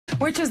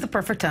which is the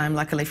perfect time,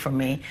 luckily for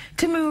me,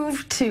 to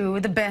move to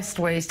the best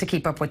ways to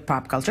keep up with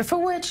pop culture, for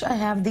which I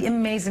have the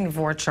amazing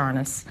Vore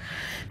Charness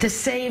to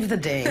save the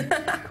day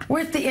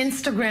with the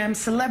Instagram,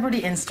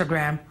 celebrity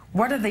Instagram.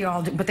 What are they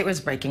all doing? But there is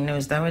breaking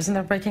news, though. Isn't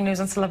there breaking news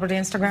on celebrity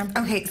Instagram?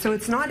 Okay, so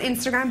it's not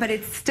Instagram, but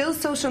it's still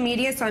social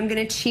media, so I'm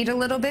going to cheat a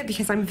little bit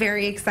because I'm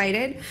very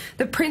excited.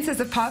 The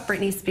Princess of Pop,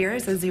 Britney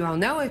Spears, as you all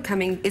know,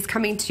 is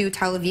coming to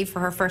Tel Aviv for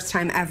her first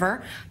time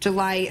ever,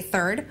 July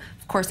 3rd.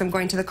 Of course, I'm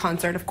going to the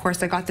concert. Of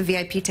course, I got the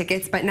VIP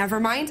tickets, but never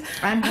mind.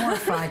 I'm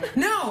horrified.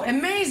 No,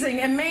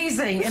 amazing,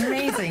 amazing,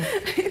 amazing.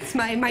 It's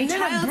my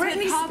childhood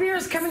Britney pop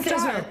Spears coming to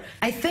Israel.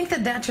 I think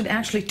that should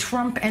actually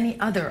trump any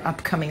other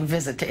upcoming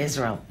visit to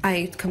Israel.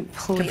 I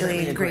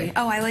completely agree.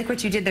 Oh, I like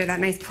what you did there, that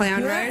nice play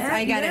on words.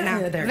 I get it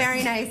now.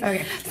 Very nice.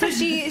 Okay. So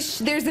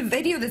there's a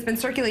video that's been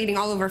circulating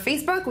all over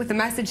Facebook with a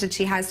message that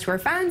she has to her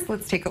fans.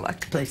 Let's take a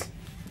look. Please.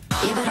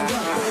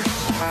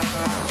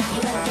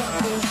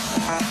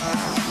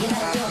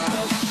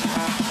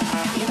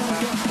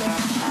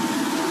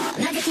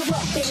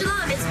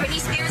 Shalom, it's Britney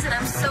Spears, and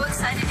I'm so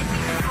excited to be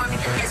performing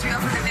in Israel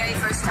for the very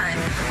first time.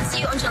 See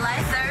you on July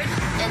 3rd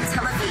in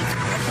Tel Aviv.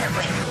 I can't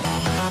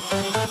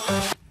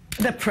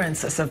wait. The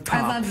Princess of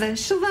Pop. I love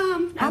this.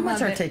 Shalom. How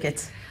much are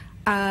tickets?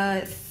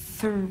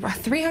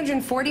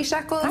 340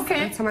 shekels. Okay.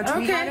 That's how much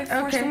we got it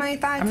for, something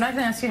like that. I'm not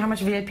going to ask you how much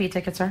VIP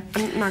tickets are.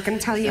 I'm not going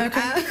to tell you.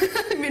 Okay.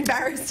 I'm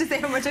embarrassed to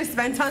say how much I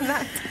spent on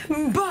that.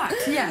 But,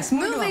 yes,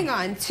 moving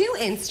on to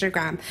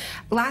Instagram.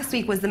 Last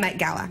week was the Met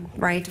Gala,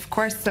 right? Of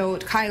course, so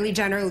Kylie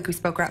Jenner, like we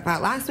spoke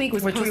about last week,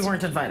 was which we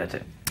weren't invited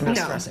to.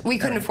 No, we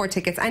couldn't afford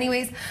tickets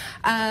anyways.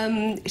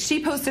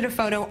 She posted a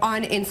photo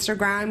on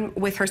Instagram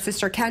with her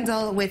sister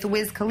Kendall, with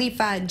Wiz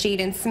Khalifa,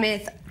 Jaden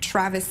Smith,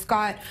 Travis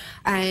Scott,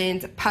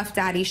 and Puff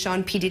Daddy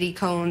Sean P. Diddy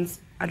Combs.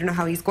 I don't know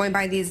how he's going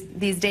by these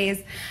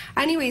days.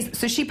 Anyways,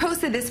 so she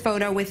posted this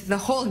photo with the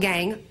whole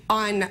gang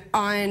on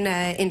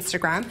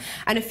Instagram.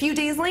 And a few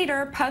days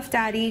later, Puff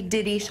Daddy,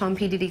 Diddy, Sean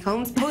P. Diddy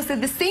Combs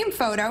posted the same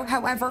photo,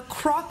 however,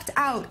 cropped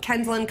out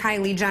Kendall and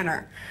Kylie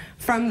Jenner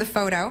from the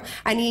photo.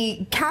 And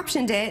he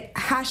captioned it,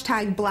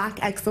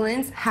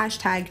 #BlackExcellence,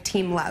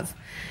 #TeamLove.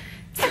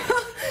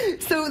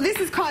 So this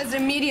has caused a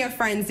media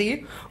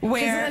frenzy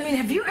where... I mean,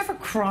 have you ever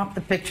cropped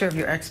the picture of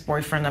your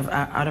ex-boyfriend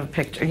out of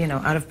pictures that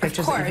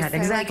you've had?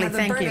 Exactly,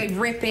 thank you. I'd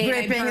rip it,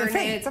 I'd burn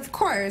it. Of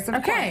course,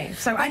 okay,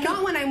 so but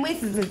not when I'm with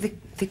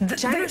the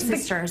Jenner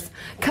sisters.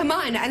 Come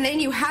on, and then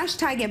you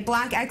hashtag it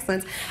Black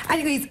Excellence.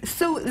 Anyways,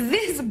 so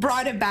this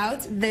brought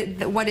about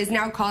what is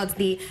now called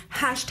the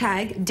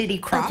hashtag Diddy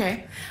Crop,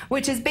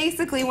 which is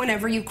basically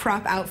whenever you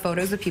crop out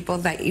photos of people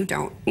that you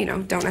don't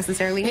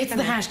necessarily need. It's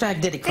the hashtag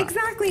Diddy Crop.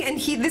 Exactly,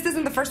 and this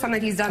isn't the first time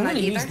that he's done that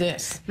either. Use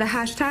this. The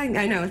hashtag,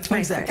 I know, it's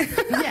nice. Exactly.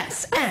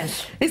 Yes, and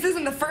this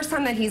isn't the first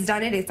time that he's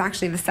done it. It's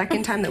actually the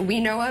second time that we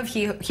know of.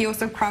 He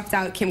also cropped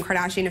out Kim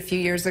Kardashian a few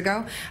years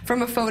ago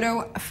from a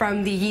photo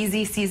from the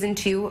Yeezy Season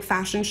 2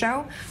 fashion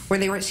show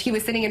where he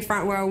was sitting in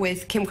front row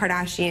with Kim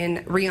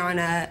Kardashian,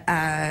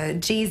 Rihanna,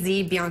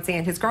 Jay-Z, Beyonce,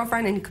 and his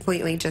girlfriend, and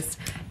completely just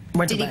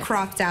Diddy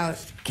cropped out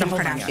Kim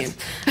Kardashian.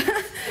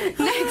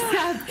 Next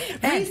up,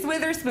 Reese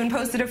Witherspoon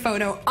posted a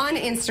photo on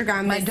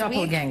Instagram My this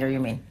doppelganger, you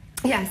mean?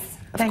 Yes,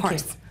 of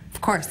course.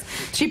 Of course.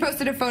 She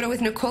posted a photo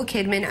with Nicole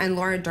Kidman and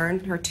Laura Dern,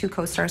 her two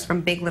co-stars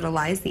from Big Little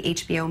Lies, the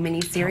HBO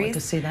miniseries. I want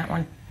to see that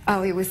one.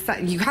 Oh, it was.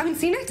 You haven't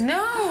seen it?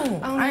 No. Oh,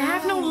 no. I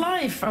have no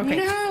life. Okay.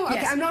 No. Okay.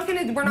 Yes. We're not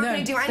gonna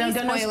do any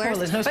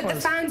spoilers. No spoilers. But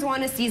the fans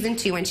want a season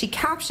 2, and she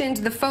captioned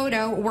the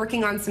photo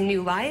 "Working on some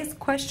new lies?" ?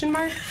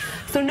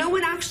 So no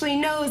one actually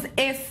knows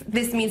if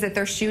this means that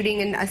they're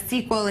shooting a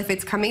sequel, if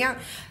it's coming out.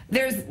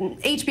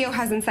 HBO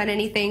hasn't said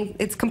anything.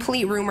 It's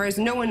complete rumors.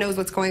 No one knows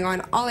what's going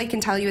on. All I can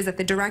tell you is that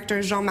the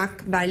director,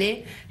 Jean-Marc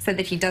Vallée, said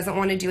that he doesn't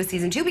want to do a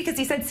season 2 because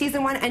he said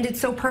season 1 ended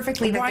so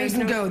perfectly that there's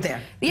no... Why go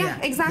there? Yeah,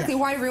 exactly.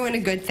 Why ruin a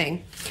good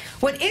thing?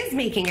 What is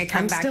making a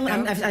comeback,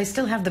 I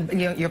still have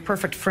your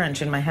perfect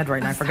French in my head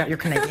right now. I forgot you're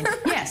Canadian.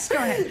 Yes, go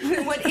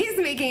ahead. What is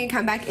making a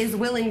comeback is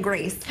Will and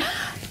Grace.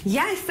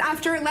 Yes,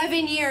 after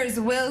 11 years,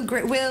 Will,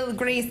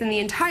 Grace, and the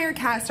entire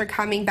cast are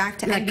coming back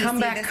to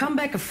NBC. Come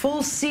back a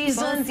full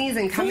season.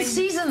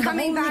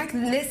 Coming back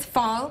this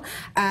fall.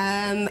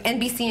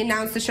 NBC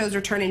announced the show's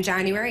return in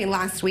January, and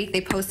last week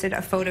they posted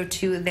a photo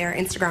to their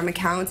Instagram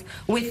account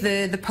with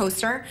the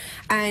poster.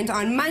 And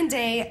on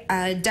Monday,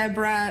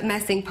 Deborah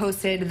Messing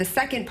posted the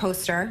second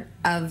poster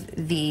of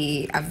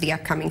the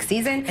upcoming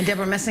season. And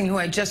Deborah Messing, who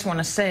I just want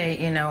to say,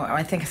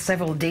 I think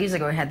several days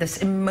ago had this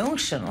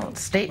emotional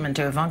statement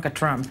to Ivanka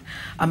Trump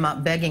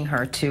begging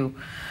her to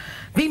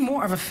be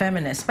more of a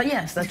feminist. But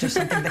yes, that's just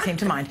something that came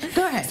to mind.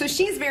 Go ahead. So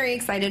she's very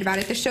excited about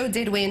it. The show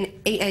did win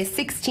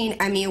 16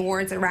 Emmy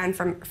Awards. It ran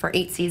for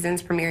 8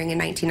 seasons, premiering in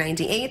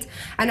 1998.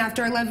 And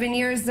after 11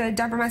 years,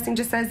 Deborah Messing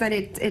just says that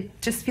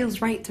it just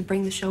feels right to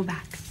bring the show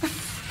back.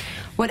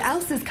 What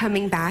else is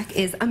coming back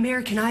is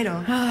American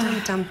Idol.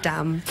 Dum, dum,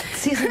 dum.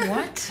 Season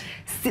what?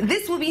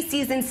 This will be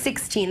season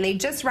 16. They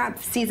just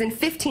wrapped season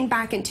 15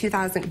 back in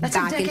 2000. That's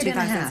back a decade in 2016.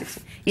 and a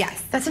half.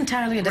 Yes. That's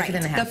entirely a decade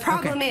and a half. The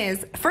problem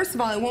is, first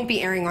of all, it won't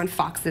be airing on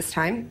Fox this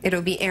time.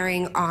 It'll be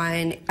airing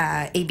on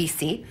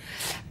ABC.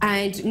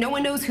 And no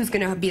one knows who's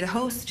going to be the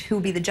host, who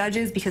will be the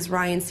judges, because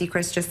Ryan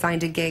Seacrest just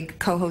signed a gig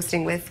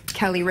co-hosting with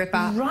Kelly Ripa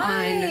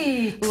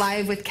on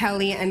Live with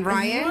Kelly and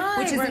Ryan,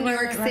 which is in New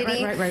York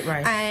City.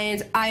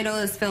 And Idol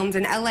is filmed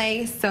in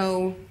LA,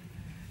 so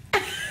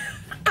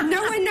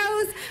no one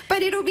knows,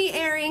 but it'll be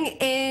airing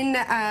in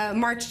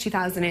March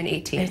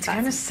 2018. It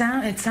kind of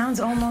sounds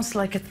almost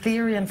like a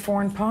theory on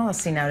foreign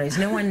policy nowadays.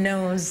 No one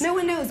knows. No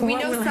one knows. We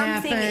know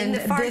something in the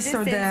far this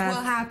distance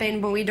will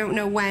happen, but we don't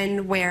know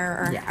when,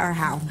 where, or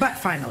how. But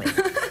finally.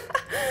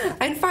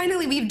 And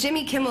finally, we have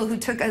Jimmy Kimmel, who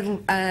took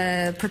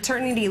a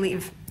paternity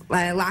leave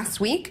last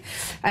week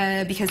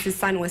because his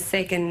son was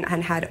sick and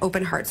had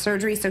open heart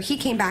surgery. So he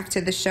came back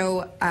to the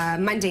show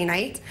Monday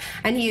night,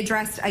 and he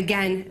addressed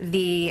again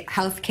the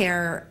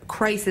healthcare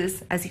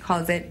crisis, as he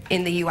calls it,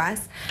 in the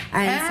U.S.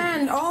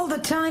 And all the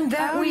time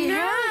that we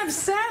have,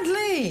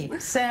 sadly.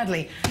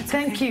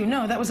 Thank you.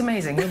 No, that was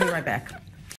amazing. We'll be right back.